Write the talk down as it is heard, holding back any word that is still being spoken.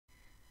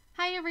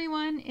Hi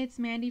everyone, it's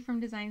Mandy from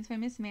Designs by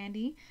Miss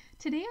Mandy.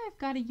 Today I've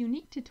got a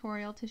unique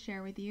tutorial to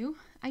share with you.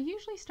 I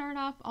usually start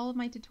off all of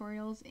my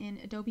tutorials in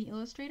Adobe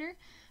Illustrator,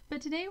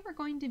 but today we're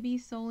going to be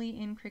solely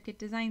in Cricut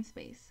Design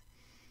Space.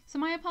 So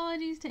my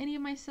apologies to any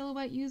of my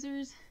Silhouette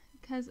users,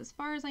 because as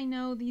far as I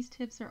know, these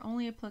tips are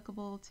only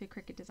applicable to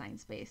Cricut Design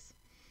Space.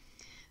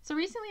 So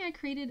recently I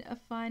created a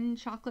fun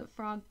chocolate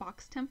frog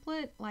box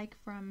template like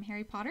from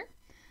Harry Potter.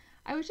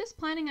 I was just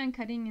planning on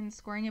cutting and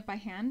scoring it by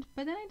hand,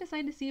 but then I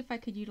decided to see if I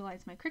could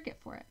utilize my Cricut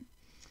for it.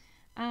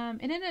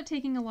 It ended up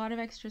taking a lot of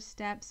extra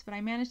steps, but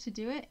I managed to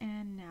do it,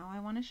 and now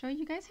I want to show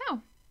you guys how.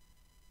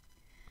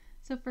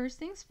 So first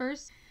things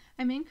first,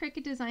 I'm in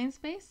Cricut Design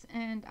Space,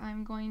 and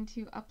I'm going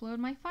to upload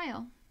my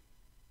file.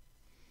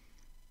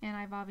 And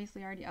I've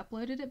obviously already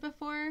uploaded it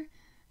before.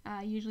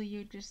 Usually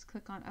you just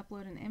click on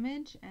upload an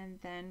image and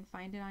then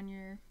find it on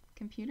your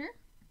computer.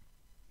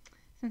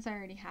 Since I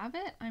already have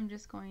it, I'm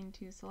just going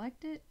to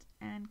select it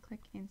and click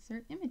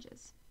Insert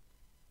Images.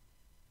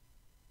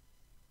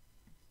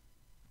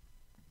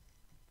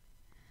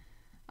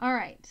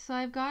 Alright, so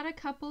I've got a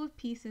couple of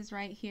pieces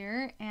right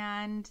here,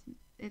 and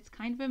it's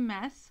kind of a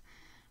mess,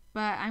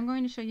 but I'm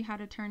going to show you how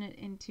to turn it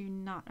into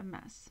not a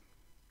mess.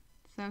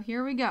 So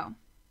here we go.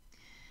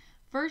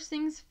 First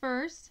things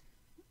first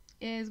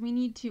is we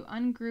need to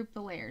ungroup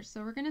the layers.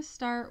 So we're going to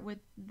start with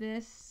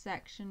this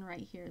section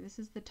right here. This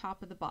is the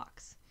top of the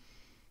box.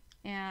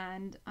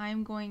 And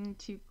I'm going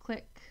to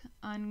click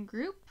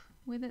ungroup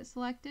with it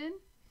selected.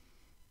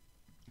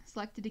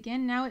 Select it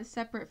again. Now it's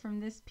separate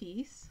from this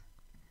piece.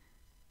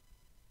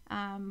 But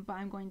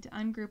I'm going to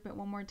ungroup it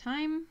one more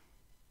time.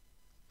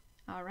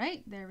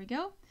 Alright, there we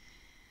go.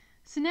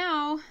 So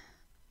now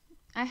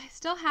I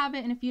still have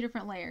it in a few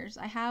different layers.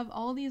 I have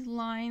all these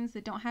lines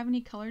that don't have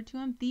any color to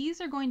them.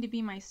 These are going to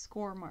be my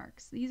score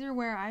marks. These are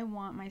where I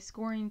want my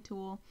scoring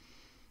tool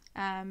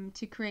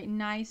to create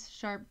nice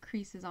sharp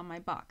creases on my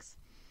box.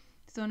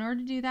 So in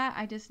order to do that,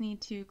 I just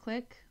need to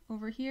click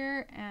over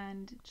here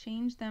and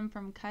change them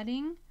from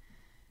cutting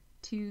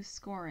to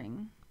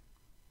scoring.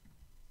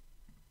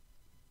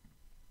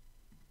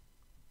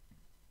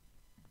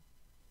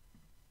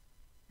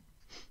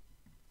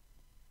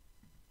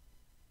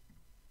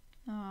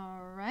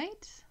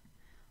 Alright,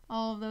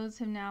 all of those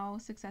have now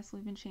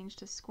successfully been changed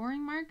to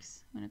scoring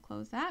marks. I'm going to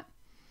close that.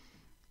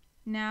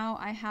 Now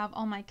I have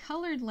all my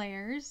colored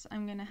layers.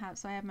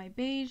 So I have my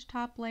beige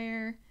top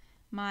layer,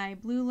 my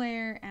blue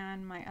layer,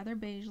 and my other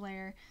beige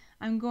layer.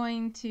 I'm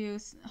going to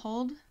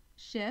hold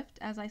shift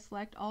as I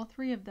select all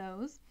three of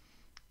those,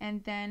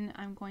 and then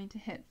I'm going to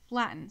hit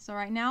flatten. So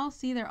right now,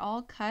 see, they're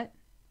all cut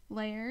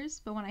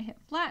layers, but when I hit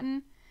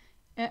flatten,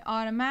 it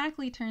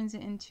automatically turns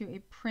it into a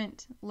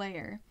print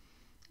layer.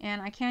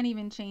 And I can't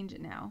even change it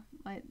now.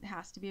 It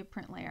has to be a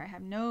print layer. I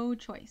have no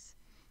choice.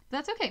 But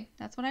that's okay.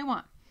 That's what I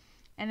want.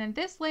 And then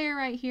this layer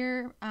right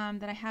here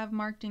that I have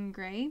marked in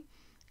gray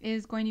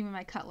is going to be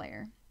my cut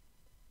layer.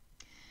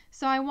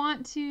 So I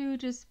want to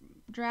just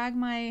drag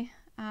my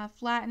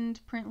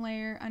flattened print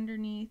layer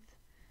underneath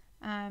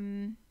a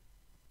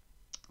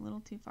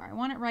little too far. I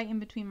want it right in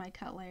between my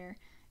cut layer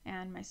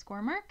and my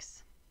score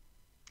marks.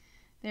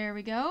 There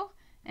we go.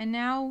 And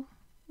now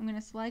I'm going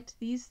to select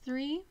these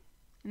three,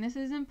 and this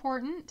is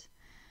important.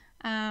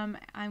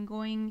 I'm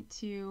going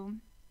to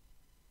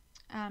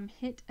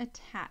hit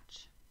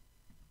attach.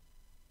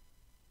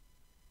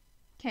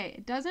 Okay,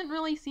 it doesn't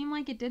really seem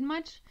like it did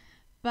much,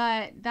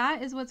 but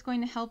that is what's going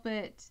to help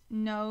it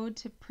know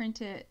to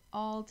print it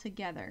all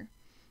together.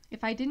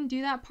 If I didn't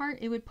do that part,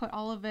 it would put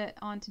all of it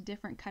onto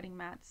different cutting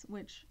mats,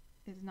 which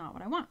is not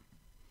what I want.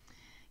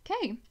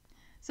 Okay,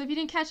 so if you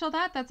didn't catch all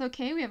that, that's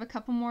okay. We have a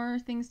couple more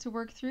things to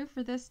work through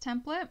for this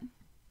template.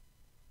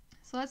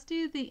 So let's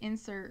do the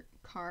insert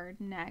card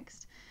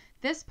next.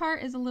 This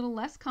part is a little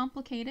less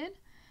complicated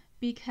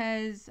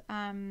because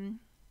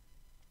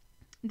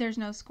there's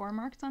no score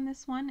marks on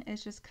this one.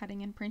 It's just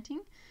cutting and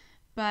printing,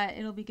 but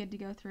it'll be good to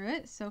go through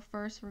it. So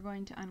first we're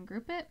going to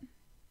ungroup it.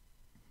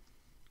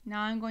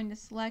 Now I'm going to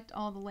select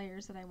all the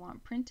layers that I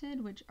want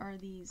printed, which are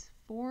these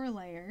 4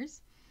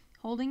 layers,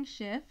 holding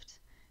shift,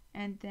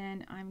 and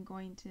then I'm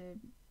going to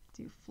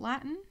do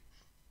flatten,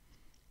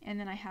 and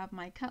then I have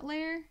my cut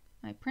layer,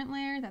 my print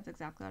layer. That's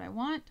exactly what I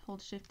want.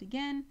 Hold shift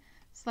again,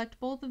 select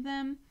both of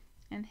them,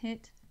 and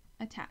hit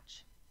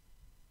attach.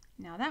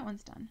 Now that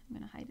one's done. I'm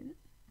going to hide it.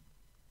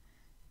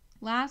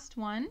 Last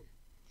one.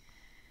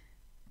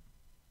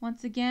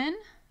 Once again,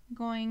 I'm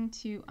going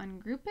to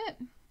ungroup it.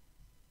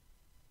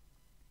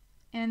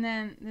 And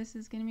then this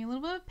is going to be a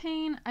little bit of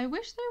pain. I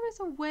wish there was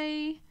a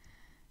way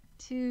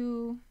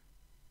to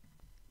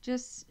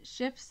just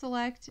shift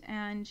select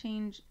and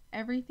change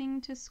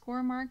everything to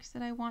score marks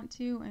that I want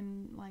to,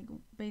 and like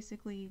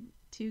basically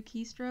 2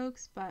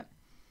 keystrokes, but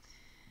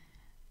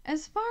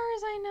as far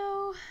as I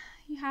know,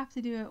 you have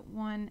to do it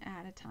one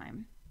at a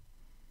time.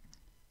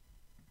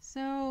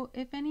 So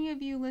if any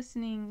of you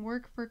listening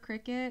work for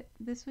Cricut,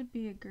 this would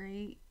be a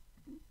great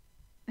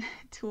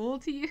tool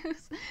to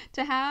use,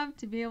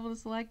 to be able to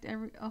select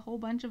a whole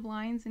bunch of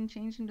lines and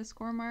change them to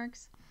score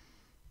marks.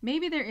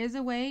 Maybe there is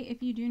a way.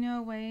 If you do know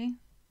a way,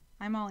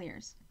 I'm all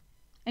ears.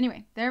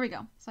 Anyway, there we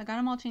go. So I got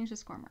them all changed to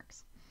score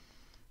marks.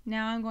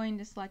 Now I'm going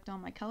to select all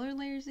my color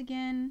layers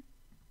again,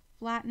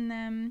 flatten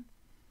them.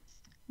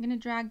 I'm going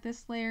to drag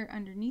this layer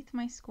underneath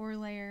my score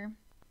layer,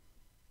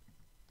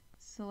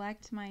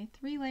 select my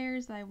 3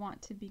 layers that I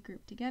want to be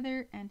grouped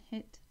together, and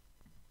hit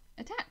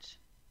attach.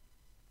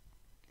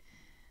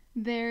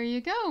 There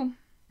you go.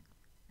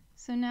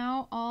 So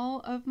now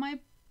all of my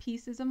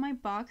pieces of my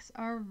box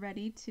are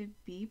ready to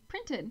be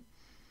printed.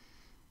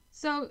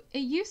 So it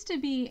used to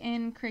be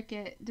in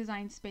Cricut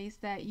Design Space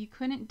that you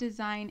couldn't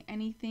design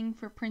anything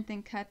for print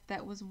and cut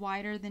that was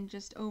wider than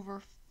just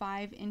over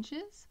 5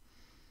 inches.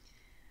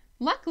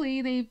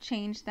 Luckily, they've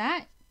changed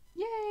that.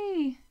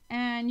 Yay!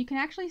 And you can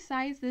actually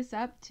size this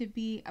up to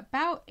be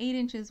about 8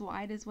 inches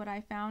wide is what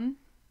I found.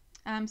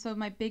 So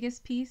my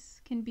biggest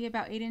piece can be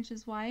about 8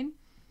 inches wide.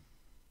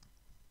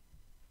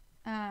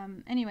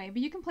 Anyway,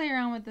 but you can play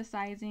around with the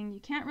sizing. You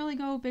can't really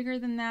go bigger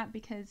than that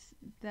because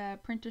the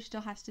printer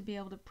still has to be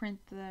able to print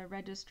the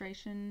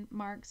registration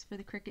marks for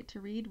the Cricut to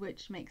read,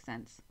 which makes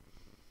sense.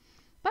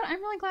 But I'm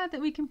really glad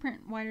that we can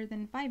print wider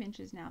than 5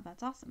 inches now.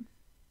 That's awesome.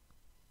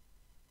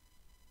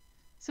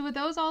 So with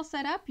those all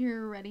set up,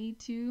 you're ready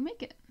to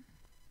make it.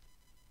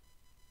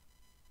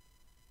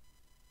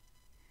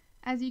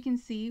 As you can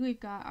see, we've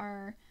got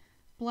our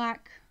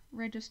black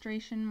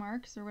registration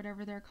marks, or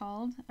whatever they're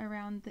called,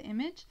 around the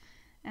image.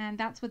 And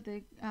that's what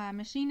the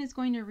machine is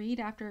going to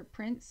read after it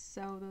prints,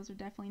 so those are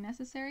definitely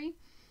necessary.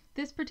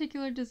 This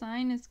particular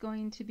design is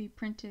going to be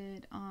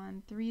printed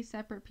on 3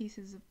 separate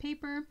pieces of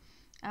paper.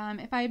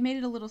 If I had made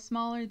it a little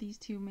smaller, these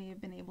 2 may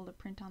have been able to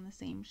print on the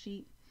same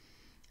sheet.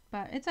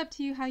 But it's up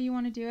to you how you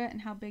want to do it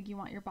and how big you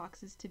want your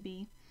boxes to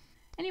be.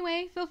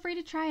 Anyway, feel free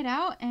to try it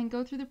out and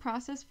go through the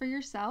process for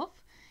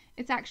yourself.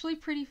 It's actually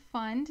pretty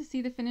fun to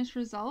see the finished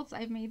results.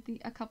 I've made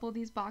a couple of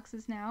these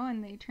boxes now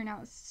and they turn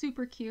out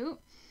super cute.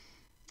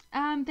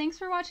 Thanks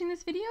for watching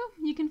this video.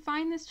 You can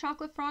find this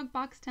chocolate frog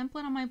box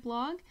template on my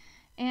blog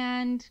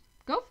and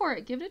go for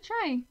it. Give it a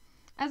try.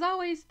 As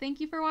always, thank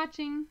you for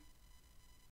watching.